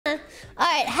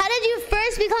Alright, how did you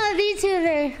first become a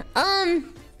VTuber?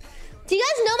 Do you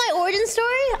guys know my origin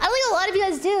story? I think a lot of you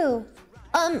guys do.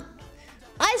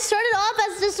 I started off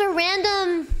as just a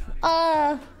random,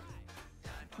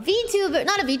 VTuber,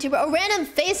 not a VTuber, a random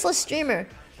faceless streamer.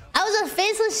 I was a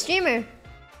faceless streamer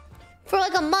for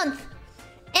like a month.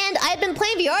 And I'd been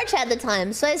playing VR chat at the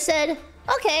time. So I said,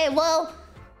 okay, well,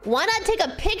 why not take a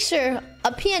picture,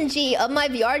 a PNG of my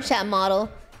VR chat model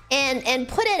and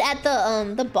put it at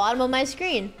the bottom of my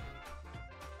screen.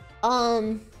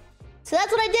 So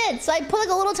that's what I did. So I put like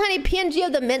a little tiny PNG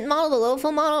of the mint model, the low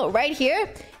full model right here.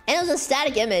 And it was a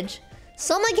static image.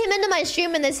 Someone came into my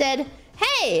stream and they said,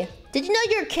 hey, did you know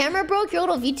your camera broke? Your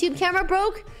little VTube camera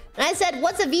broke? And I said,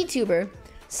 what's a VTuber?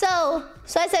 So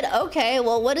I said, okay,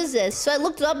 well, what is this? So I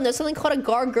looked it up and there's something called a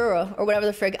Gargura or whatever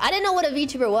the frick. I didn't know what a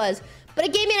VTuber was, but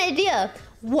it gave me an idea.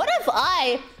 What if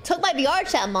I took my VR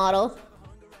chat model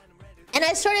and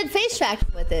I started face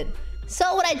tracking with it?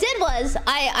 So what I did was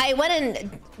I went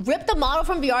and ripped the model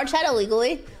from VR chat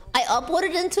illegally. I uploaded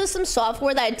it into some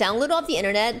software that I downloaded off the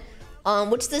internet,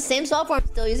 which is the same software I'm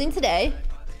still using today.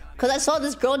 Because I saw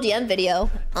this girl DM video.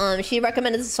 She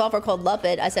recommended this software called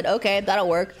Luppet. I said, okay, that'll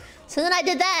work. So then I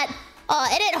did that.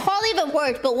 And it hardly even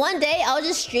worked. But one day, I was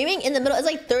just streaming in the middle. It's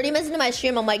like 30 minutes into my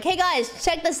stream. I'm like, hey guys,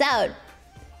 check this out.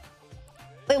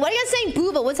 Wait, why are you guys saying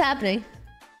booba? What's happening?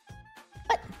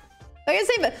 What? Why are you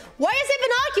saying, why are you saying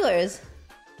binoculars?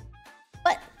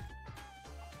 What?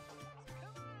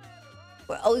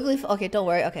 We're illegally... Okay, don't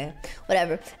worry. Okay,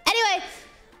 whatever. Anyway,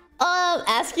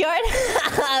 ask yard.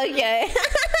 Okay.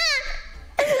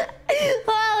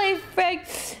 Holy frick.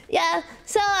 Yeah,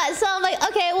 so I'm like,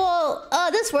 okay, well,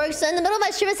 this works. So in the middle of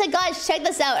my stream, I said, guys, check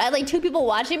this out. I had like 2 people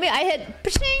watching me. I hit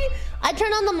pshing. I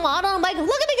turned on the model. I'm like,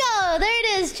 look at me go. There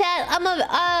it is, chat.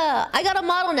 I got a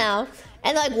model now.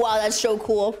 And they're like, wow, that's so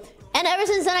cool. And ever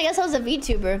since then, I guess I was a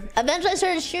VTuber. Eventually, I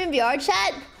started streaming VR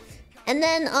chat. And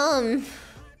then,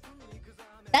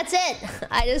 that's it.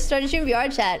 I just started streaming VR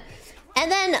chat.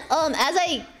 And then, as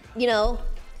I, you know,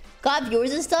 got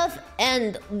viewers and stuff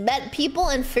and met people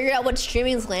and figured out what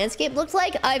streaming's landscape looked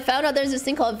like, I found out there's this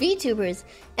thing called VTubers.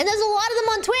 And there's a lot of them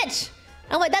on Twitch.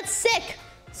 I'm like, that's sick.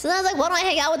 So then I was like, why don't I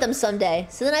hang out with them someday?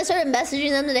 So then I started messaging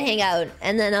them to hang out.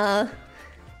 And then,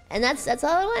 and that's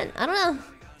how it went. I don't know.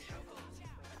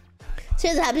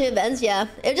 Cheers to happy events, yeah.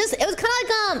 It was kind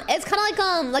of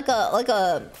like,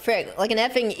 like an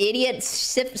effing idiot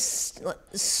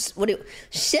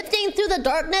shifting through the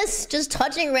darkness, just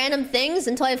touching random things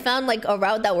until I found like a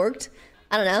route that worked.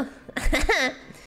 I don't know.